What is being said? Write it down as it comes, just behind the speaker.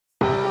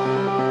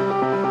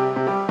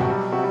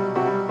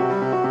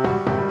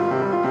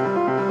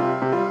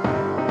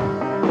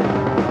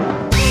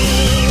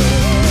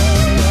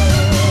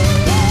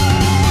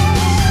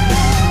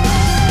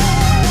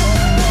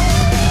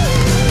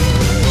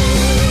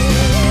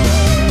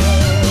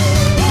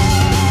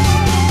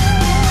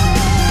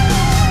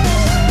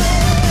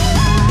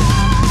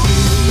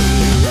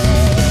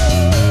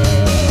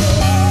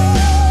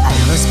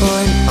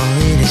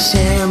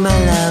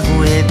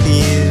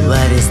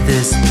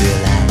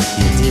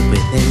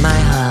within my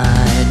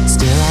heart.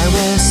 Still I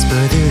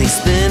whisper through these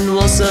thin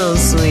walls so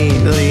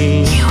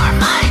sweetly. You are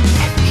mine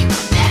and we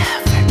will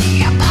never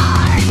be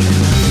apart.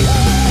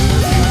 I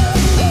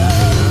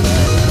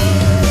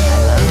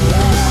love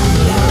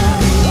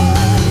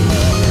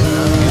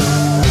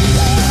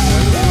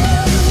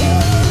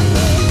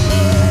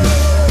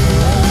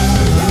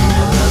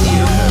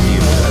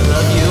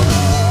you.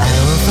 I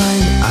will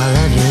find all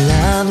of your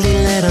lovely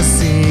little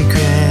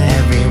secrets.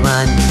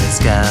 Everyone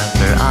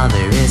discover all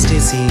there is to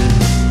see.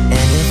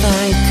 And if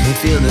I could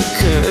feel the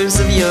curves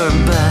of your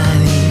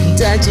body,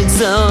 touch it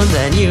so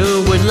that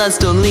you would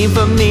lust only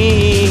for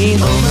me.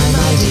 Oh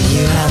my, do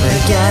you have a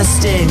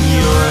guest in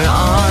your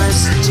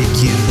arms? Such a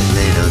cute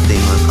little thing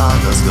with all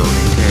those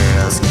golden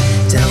curls.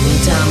 Tell me,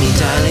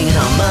 darling,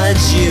 how much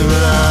you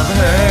love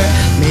her.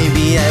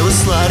 Maybe I will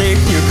slaughter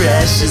your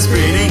precious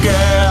pretty girl.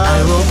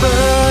 I will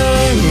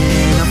burn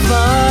in a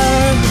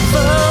fire,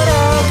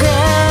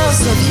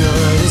 photographs of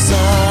your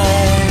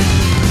desire.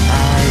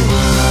 I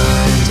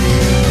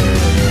wonder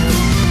if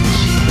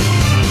she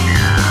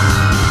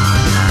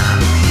knows of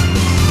me.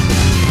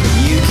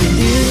 You can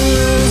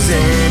use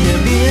and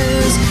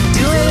abuse,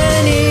 do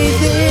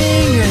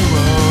anything I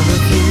won't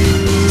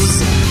refuse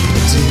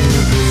to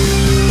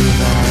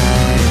prove I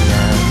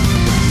love you.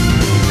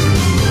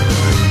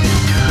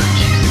 Don't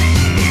you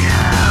see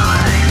how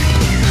I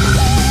feel?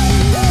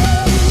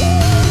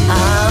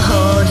 I'll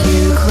hold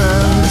you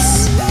close,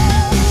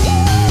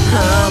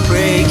 I'll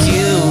break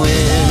you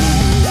in.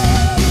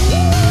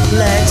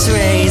 Let's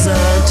raise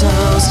a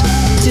toast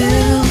to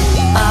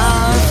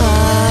our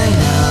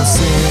final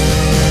sin.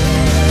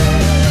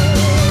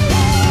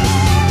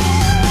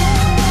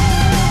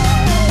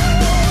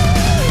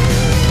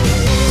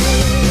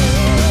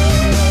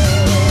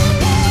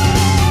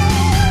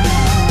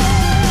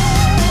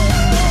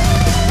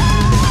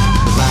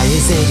 Why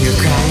is it you're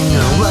crying?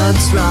 Oh,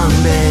 what's wrong,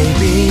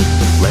 baby?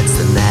 What's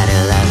the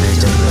matter, lover?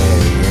 Don't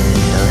worry,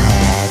 little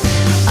head.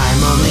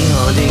 I'm only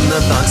holding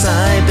the box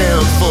I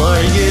built for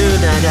you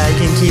that I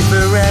can keep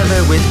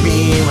forever with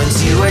me once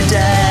you are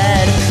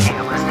dead.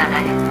 It was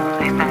nice,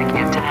 place that I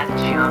can't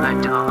touch your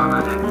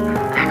door.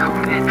 I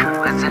hope it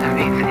was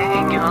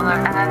everything you're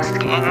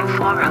asking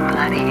for, a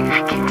buddy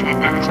kitten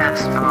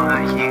just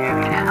for you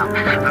now.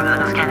 For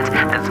those cats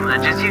as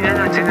much as you do.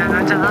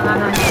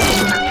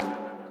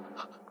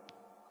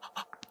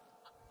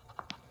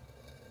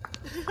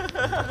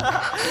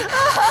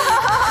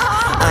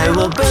 I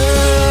will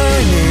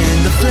burn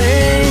in the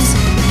flames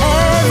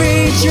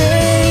every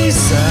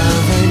trace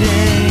of her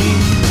name.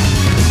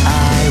 I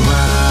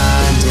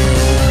wonder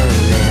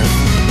if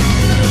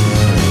her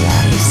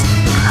life's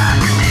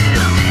clock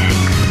still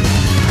ticks.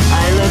 I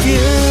love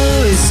you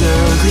is so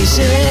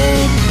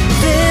cliche,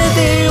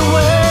 filthy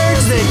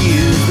words that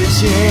you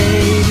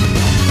betrayed.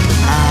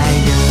 I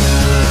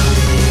know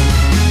it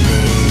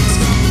makes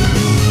me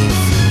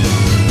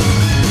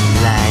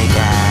feel like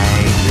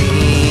I'd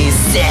be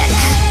sick.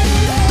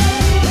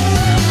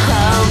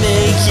 I'll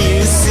make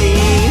you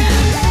see,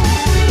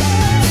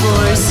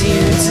 force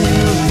you to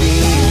be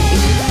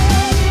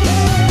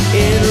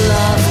in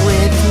love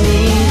with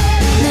me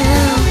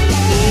now,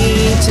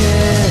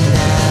 eternally.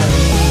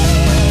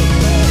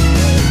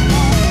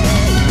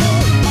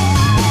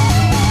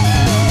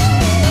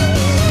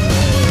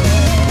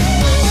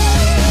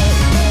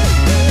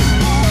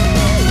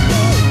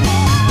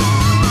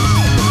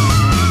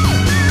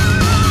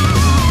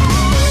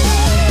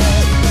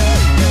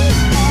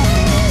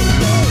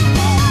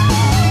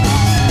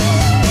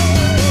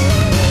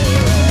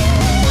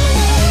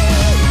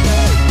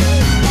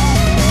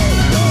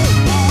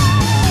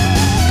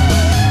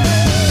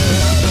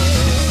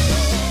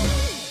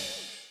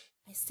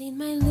 I stained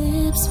my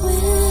lips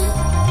with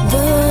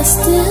the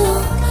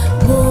still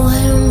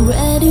warm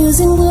red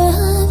oozing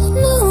blood.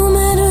 No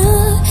matter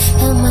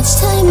how much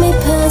time may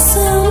pass,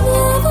 I'll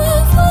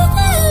never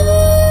forget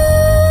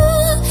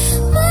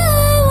my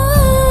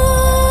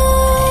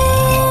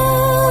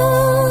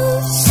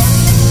was.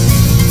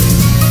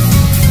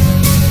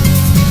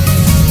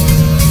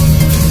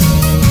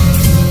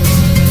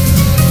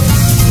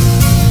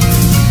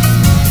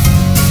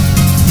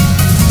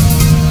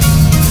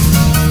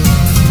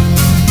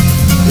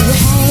 We were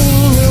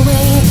hanging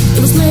away,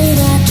 it was late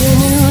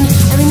afternoon.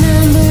 I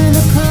remember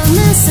the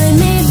promise I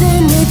made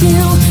then with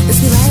you. The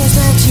sweet lies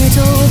that you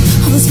told,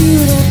 all those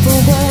beautiful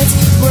words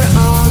were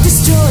all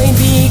destroyed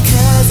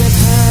because of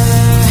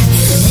her.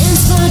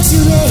 It's far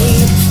too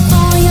late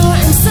for your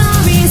I'm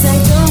sorry's. I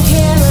don't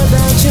care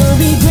about your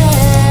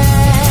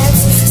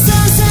regrets. So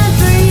sad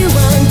for you,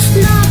 I'm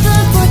not the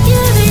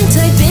forgiving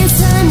type. It's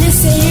time to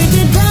say your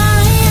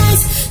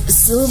goodbyes. The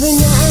silver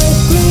night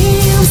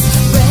gleams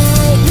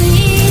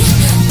brightly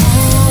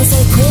as I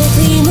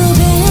quickly move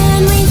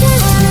in.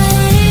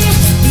 Reality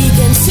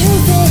begins to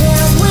fade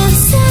out with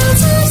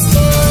sounds of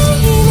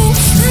screaming. I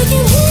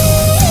can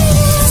hear it.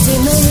 See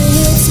my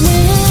lips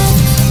with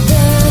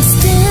the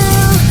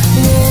still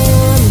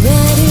warm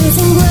red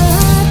oozing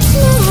blood.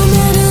 No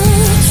matter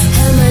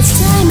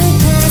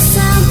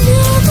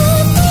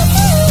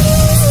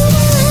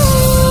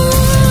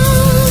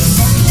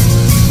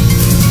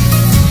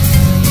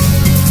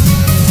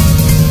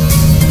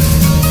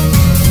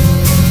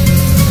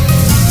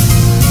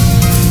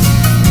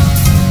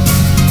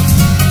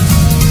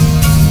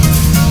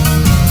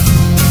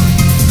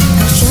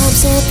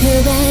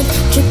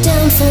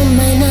for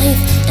my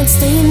knife and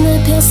stain the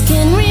pale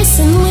skin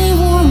recently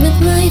warm with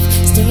life.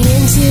 Staring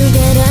into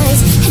dead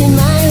eyes and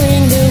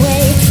admiring the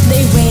way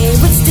they wave,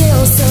 but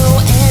still so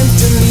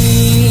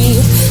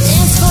emptily.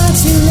 It's far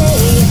too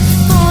late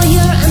for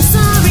your I'm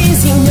sorry's.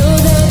 You know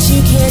that you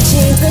can't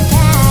change the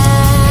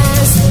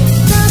past.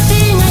 The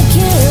thing I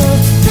killed,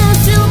 that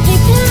filthy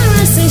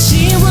parasite,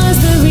 she was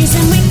the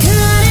reason we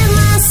couldn't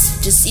last.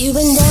 Just you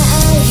and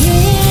I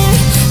here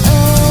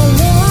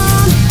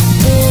alone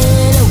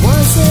in a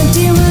once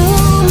empty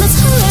room. It's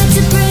hard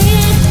to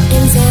breathe.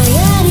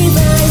 Anxiety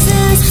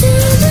rises to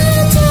the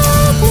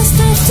darkness,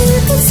 starts to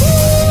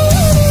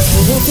consume.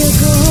 If you're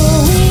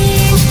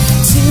going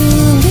to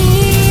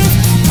leave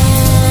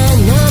and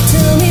not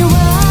tell me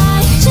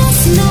why,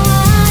 just know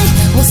I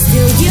will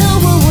steal you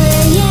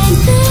away and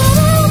then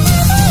I'll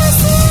never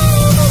say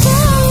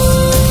goodbye.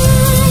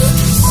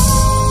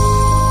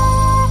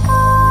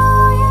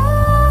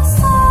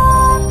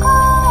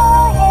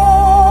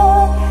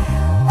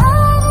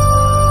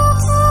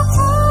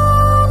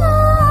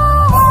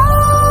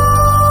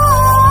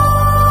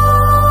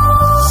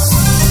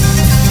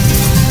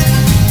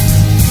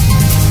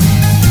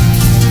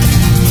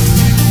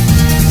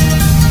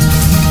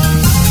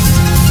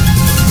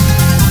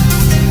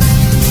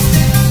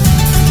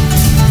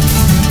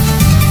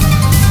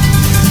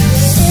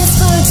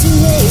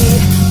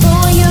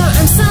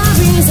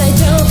 I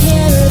don't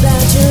care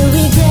about your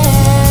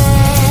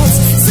regrets.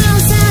 So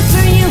sad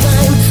for you,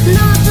 I'm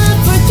not the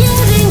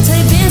forgetting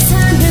type. It's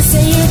time to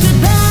say your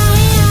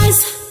goodbyes.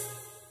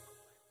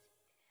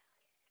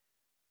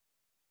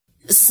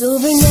 The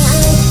silver